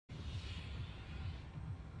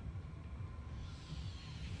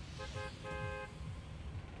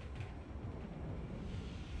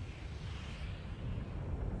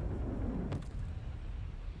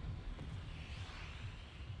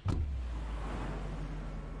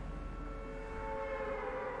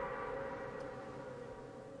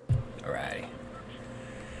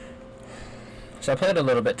So I played a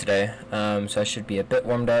little bit today, so I should be a bit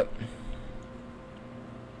warmed up.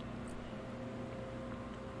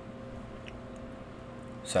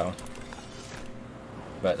 So,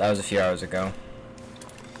 but that was a few hours ago.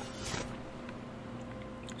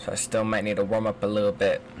 So I still might need to warm up a little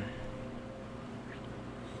bit.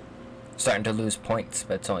 Starting to lose points,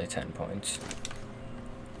 but it's only 10 points.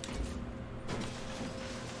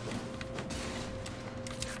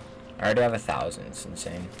 I already have 1,000, it's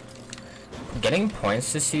insane. Getting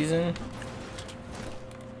points this season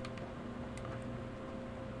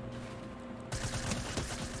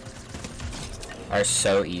are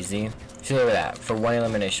so easy. See, look at that. For one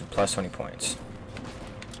elimination, plus 20 points.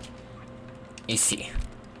 Easy.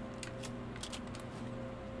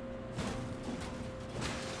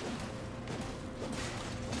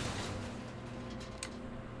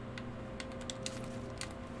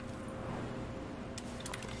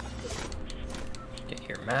 Get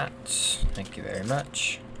your mats. Thank you very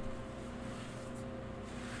much.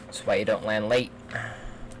 That's why you don't land late.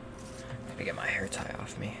 Gotta get my hair tie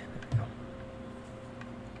off me.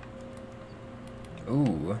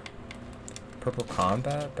 Ooh, purple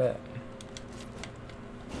combat, bet.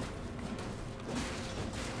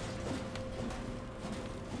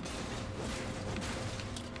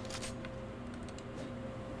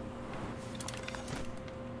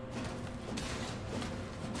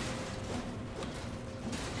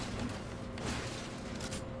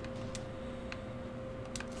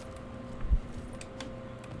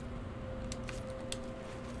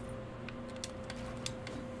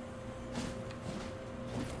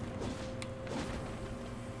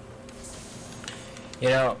 You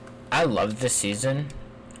know, I love this season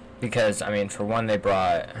because, I mean, for one, they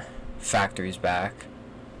brought factories back,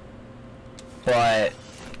 but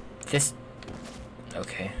this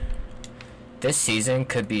season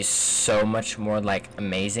could be so much more, like,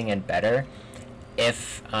 amazing and better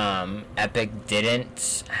if Epic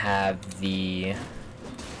didn't have the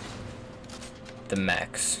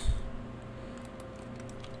mechs.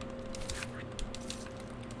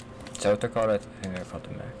 Is that what they're called? I think they're called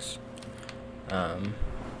the mechs.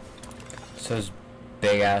 So those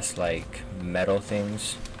big ass like metal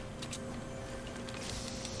things.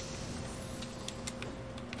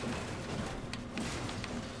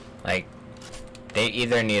 Like, they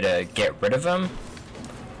either need to get rid of them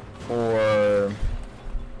or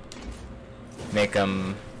make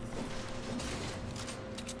them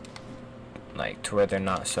like to where they're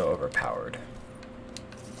not so overpowered.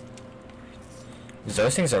 'Cause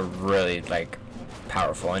those things are really like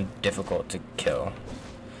powerful and difficult to kill.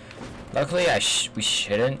 Luckily, we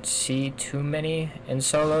shouldn't see too many in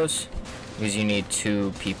solos because you need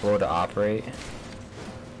 2 people to operate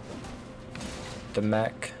the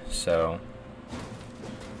mech. So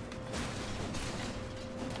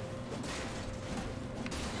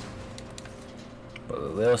but we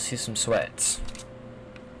will see some sweats.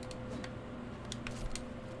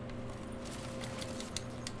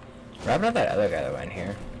 What about that other guy that went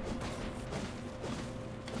here?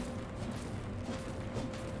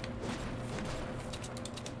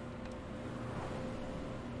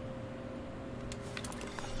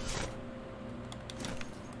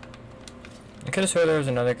 I could have sworn there was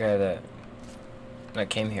another guy that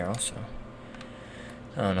came here also.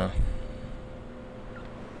 I don't know.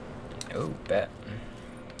 Oh, bet.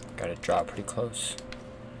 Got to drop pretty close.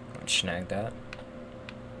 Let's snag that.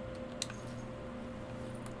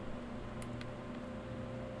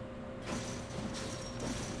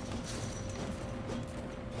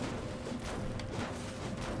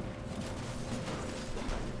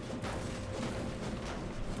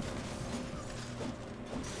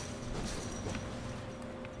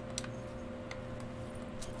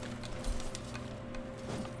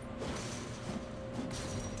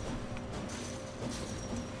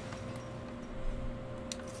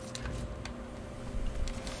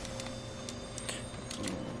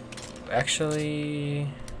 Actually, yeah,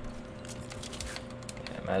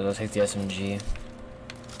 might as well take the SMG.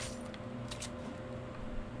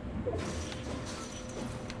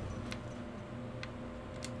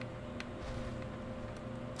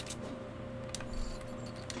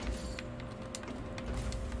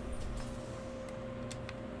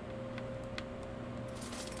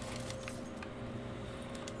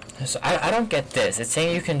 So I don't get this. It's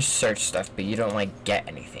saying you can search stuff, but you don't like get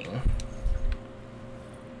anything.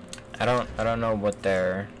 I don't know what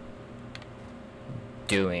they're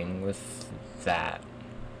doing with that,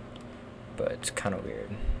 but it's kind of weird.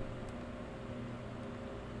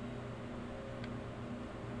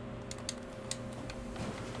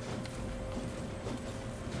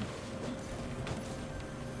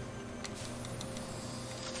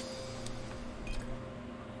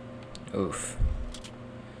 Oof.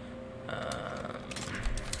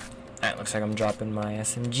 Alright, looks like I'm dropping my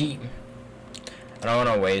SMG. I don't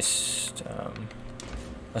want to waste a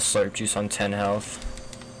slurp juice on 10 health.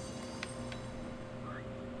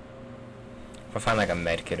 If I find like a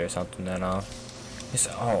med kit or something, then I'll just,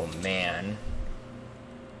 oh man.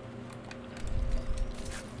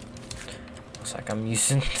 Looks like I'm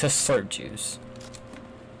using the slurp juice.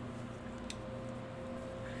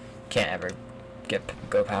 Can't ever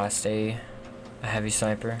go past a heavy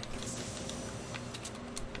sniper.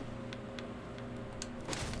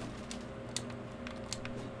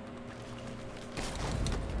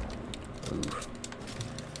 Ooh.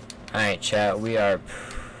 Alright, chat, we are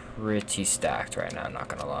pretty stacked right now, not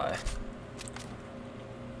gonna lie.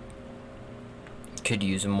 Could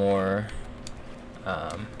use more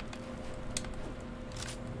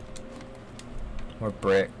more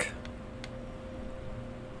brick.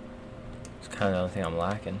 It's kind of the only thing I'm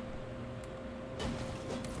lacking.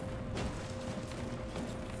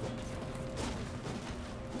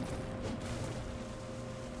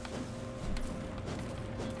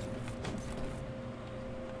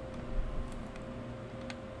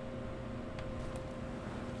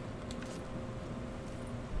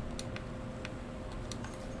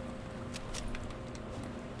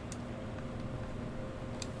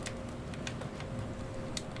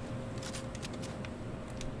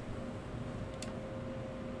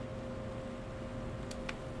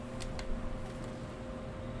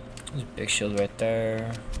 There's a big shield right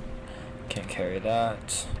there. Can't carry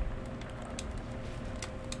that.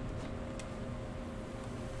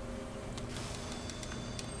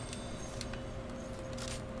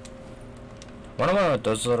 Wonder what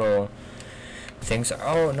those little things are.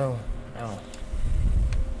 Oh no, no.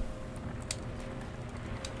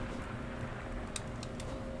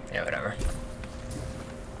 Yeah, whatever.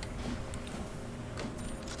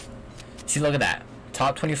 See, look at that.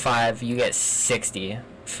 Top 25, you get 60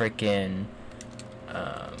 freaking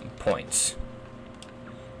points.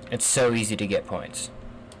 It's so easy to get points.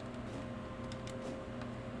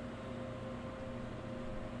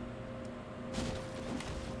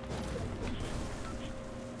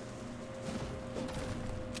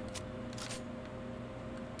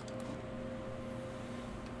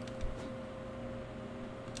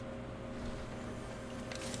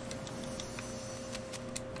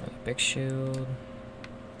 Big shield.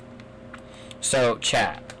 So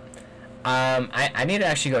chat, I need to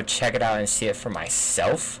actually go check it out and see it for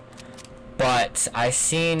myself, but I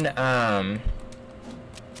seen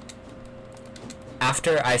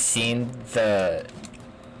after I seen the,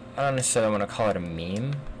 I don't necessarily want to call it a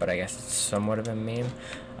meme, but I guess it's somewhat of a meme.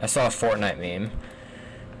 I saw a Fortnite meme.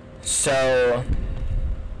 So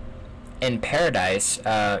in Paradise,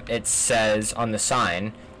 it says on the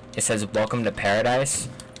sign, it says "Welcome to Paradise,"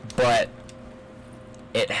 but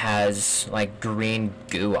it has like green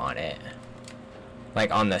goo on it,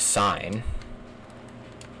 like on the sign.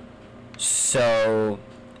 So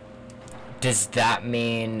does that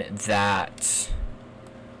mean that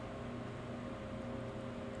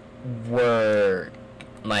we're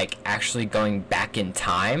like actually going back in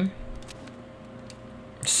time?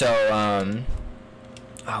 So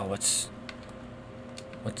oh, what's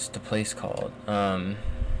the place called?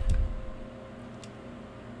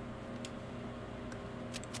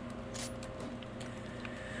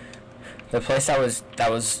 The place that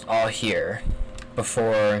was all here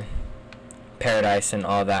before Paradise and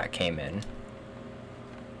all that came in.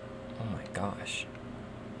 Oh my gosh.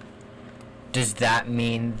 Does that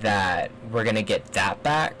mean that we're gonna get that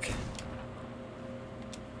back?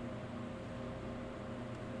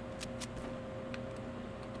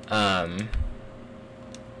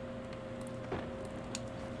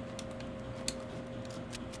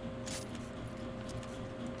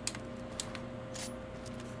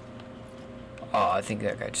 Oh, I think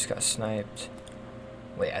that guy just got sniped.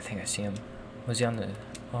 Wait, I think I see him. Was he on the...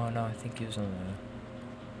 Oh no, I think he was on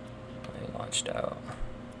the... Oh, he launched out.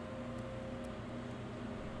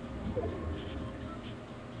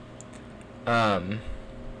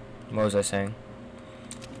 What was I saying?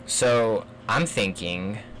 So, I'm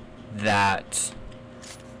thinking that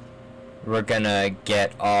we're gonna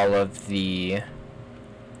get all of the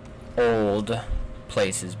old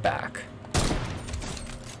places back.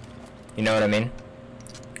 You know what I mean?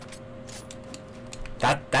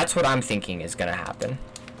 That's what I'm thinking is gonna happen.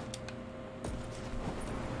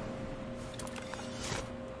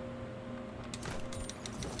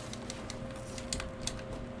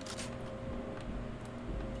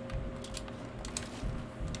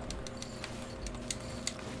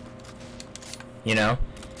 You know?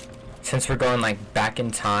 Since we're going like back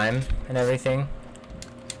in time and everything.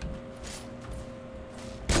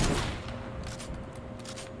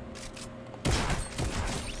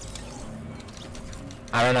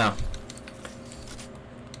 I don't know.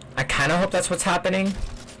 I kind of hope that's what's happening.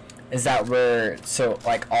 Is that so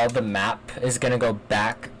like all the map is gonna go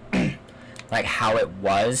back like how it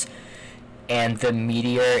was, and the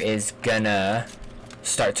meteor is gonna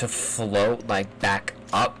start to float like back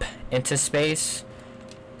up into space.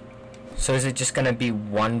 So is it just gonna be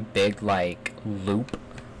one big like loop?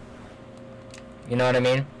 You know what I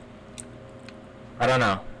mean? I don't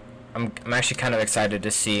know. I'm actually kind of excited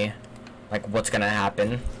to see like what's gonna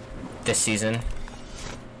happen this season.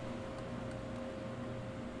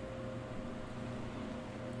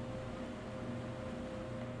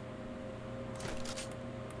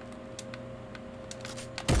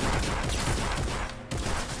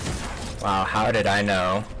 Wow, how did I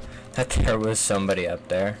know that there was somebody up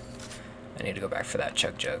there? I need to go back for that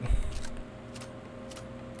chug jug.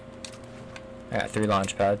 I got 3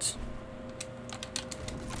 launch pads.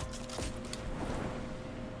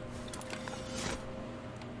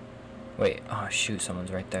 Wait, oh shoot,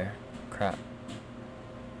 someone's right there. Crap.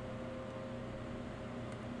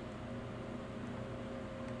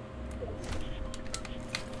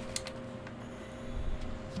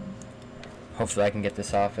 Hopefully I can get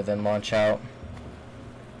this off and then launch out.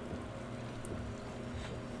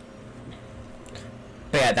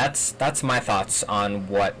 But yeah, that's my thoughts on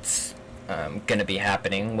what's gonna be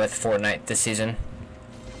happening with Fortnite this season.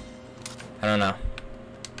 I don't know.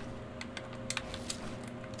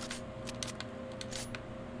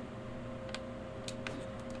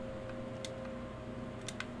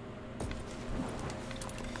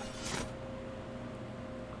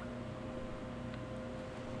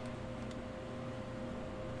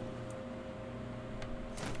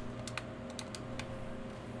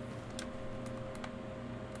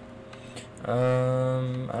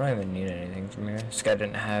 I don't even need anything from here. This guy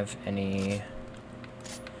didn't have any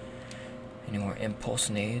more impulse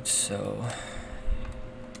nades, so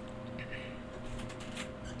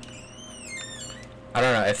I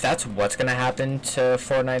don't know if that's what's gonna happen to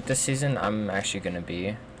Fortnite this season. I'm actually gonna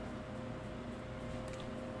be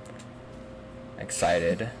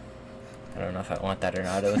excited. I don't know if I want that or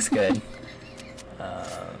not. It looks good.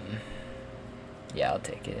 Yeah, I'll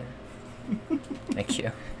take it. Thank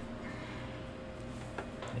you.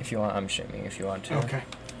 If you want, I'm streaming if you want to. Okay.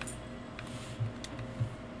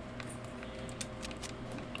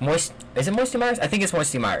 Is it Moisty Myers? I think it's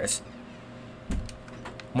Moisty Myers.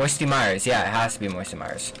 Moisty Myers, yeah, it has to be Moisty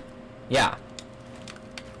Myers. Yeah.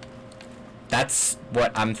 That's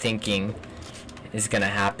what I'm thinking is gonna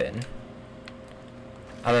happen.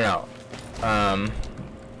 I don't know. I'm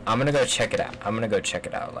gonna go check it out. I'm gonna go check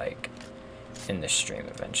it out, like, in the stream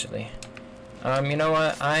eventually. You know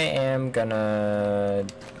what? I am gonna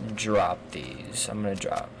drop these.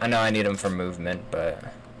 I know I need them for movement, but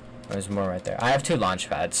there's more right there. I have 2 launch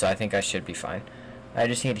pads, so I think I should be fine. I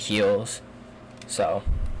just need heals. So,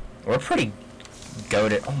 we're pretty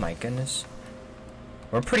goated. Oh my goodness.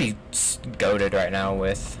 We're pretty goated right now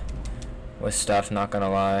with stuff, not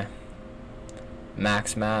gonna lie.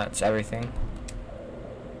 Max mats, everything.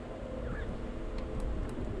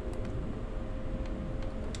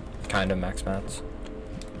 Kind of max mats.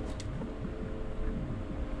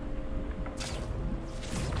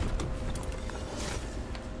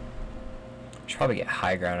 Should probably get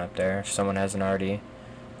high ground up there if someone hasn't already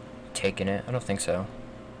taken it. I don't think so.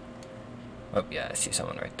 Oh yeah, I see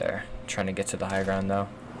someone right there. Trying to get to the high ground though.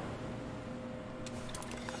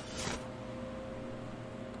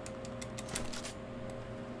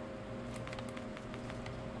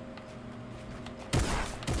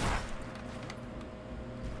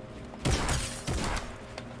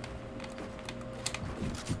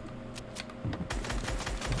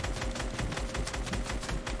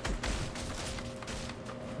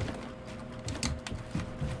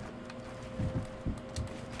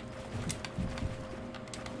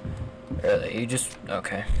 Really? You just...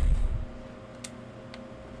 okay.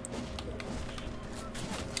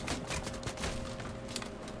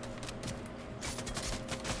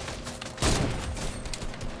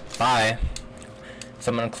 Bye.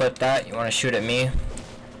 Someone clip that? You want to shoot at me?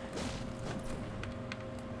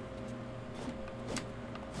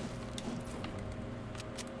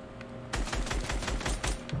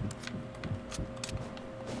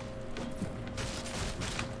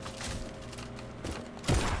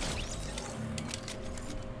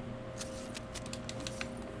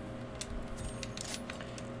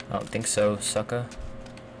 I don't think so, sucker.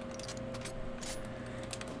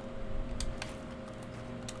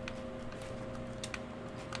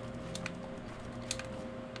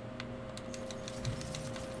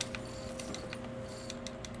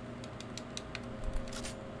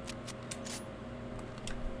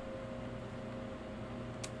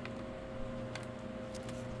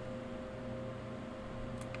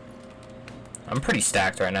 I'm pretty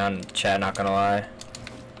stacked right now in chat, not gonna lie.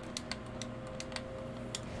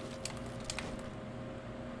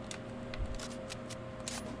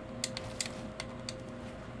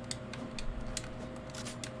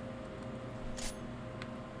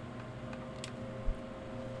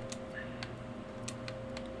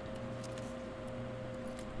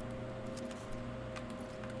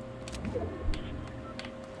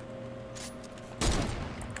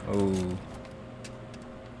 Ooh.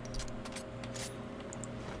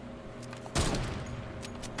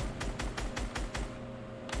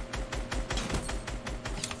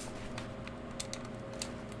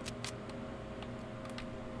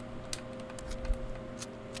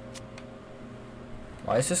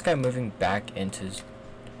 Why is this guy moving back into his...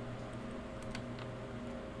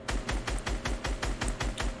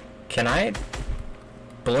 Can I...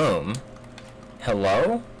 Bloom?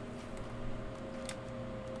 Hello?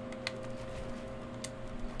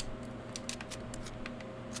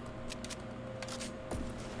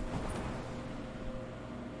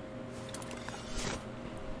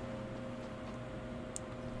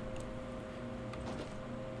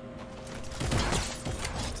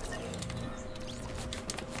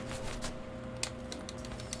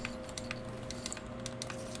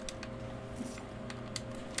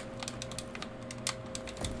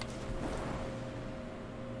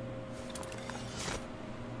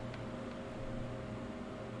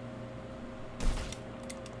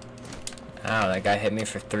 Ow, that guy hit me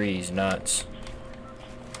for 3. He's nuts.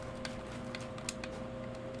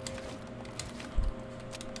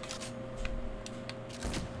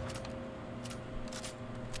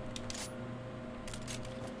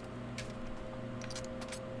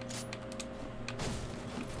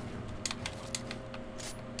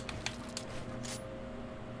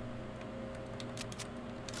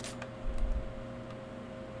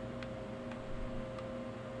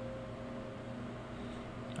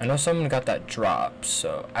 I know someone got that drop,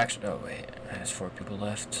 so actually, oh wait, there's 4 people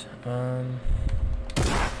left.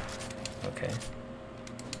 Okay.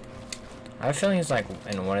 I have a feeling he's like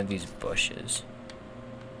in one of these bushes.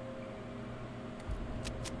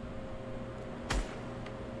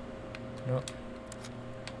 Nope.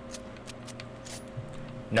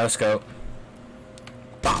 No scope.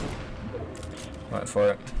 Bop. Went for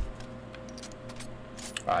it.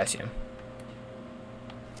 Oh, I see him.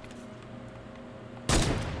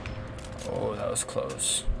 Oh, that was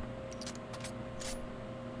close.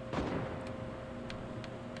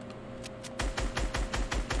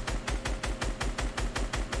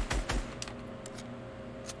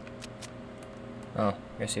 Oh,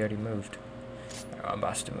 guess he already moved. I'm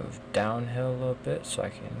about to move downhill a little bit so I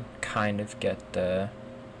can kind of get the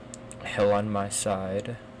hill on my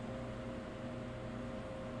side.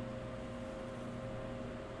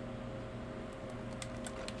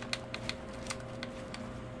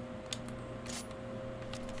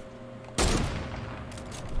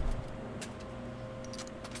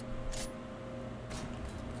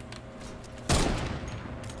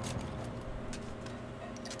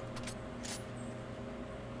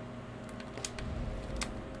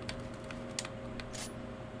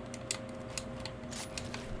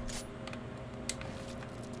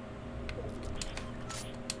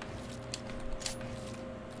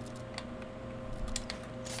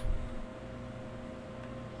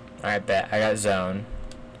 I bet I got zone,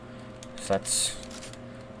 so that's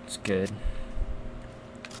good.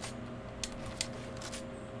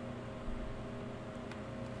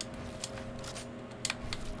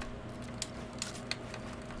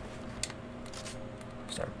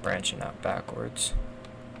 Start branching out backwards.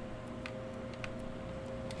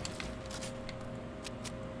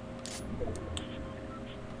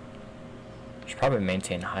 Should probably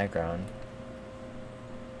maintain high ground.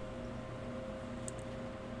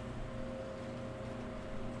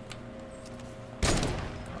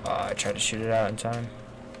 I tried to shoot it out in time.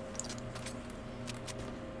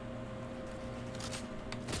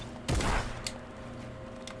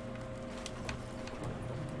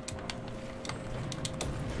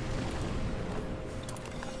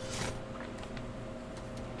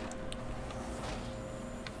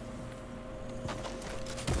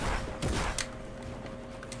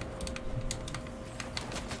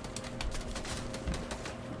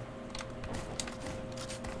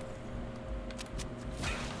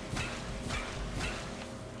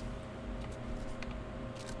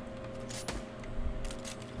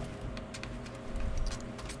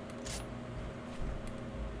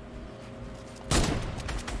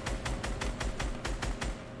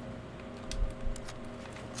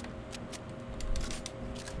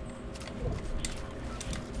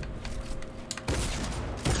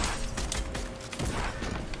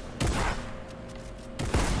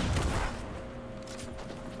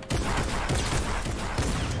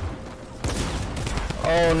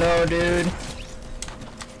 Oh no, dude.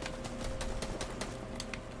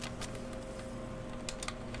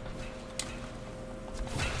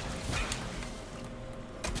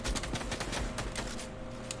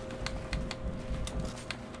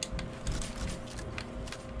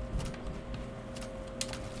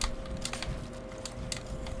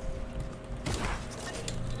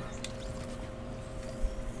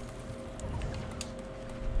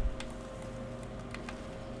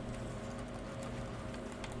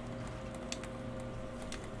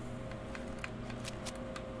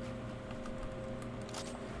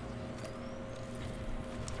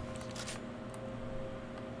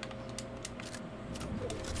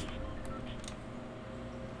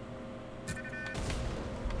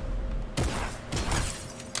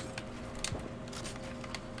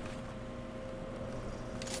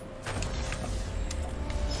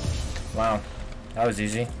 Wow, that was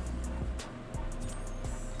easy.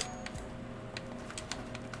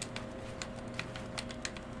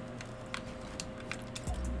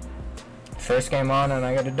 First game on and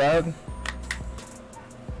I got a dub.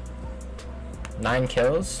 9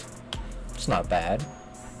 kills. It's not bad.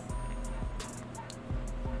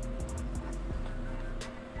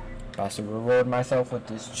 About to reward myself with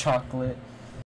this chocolate.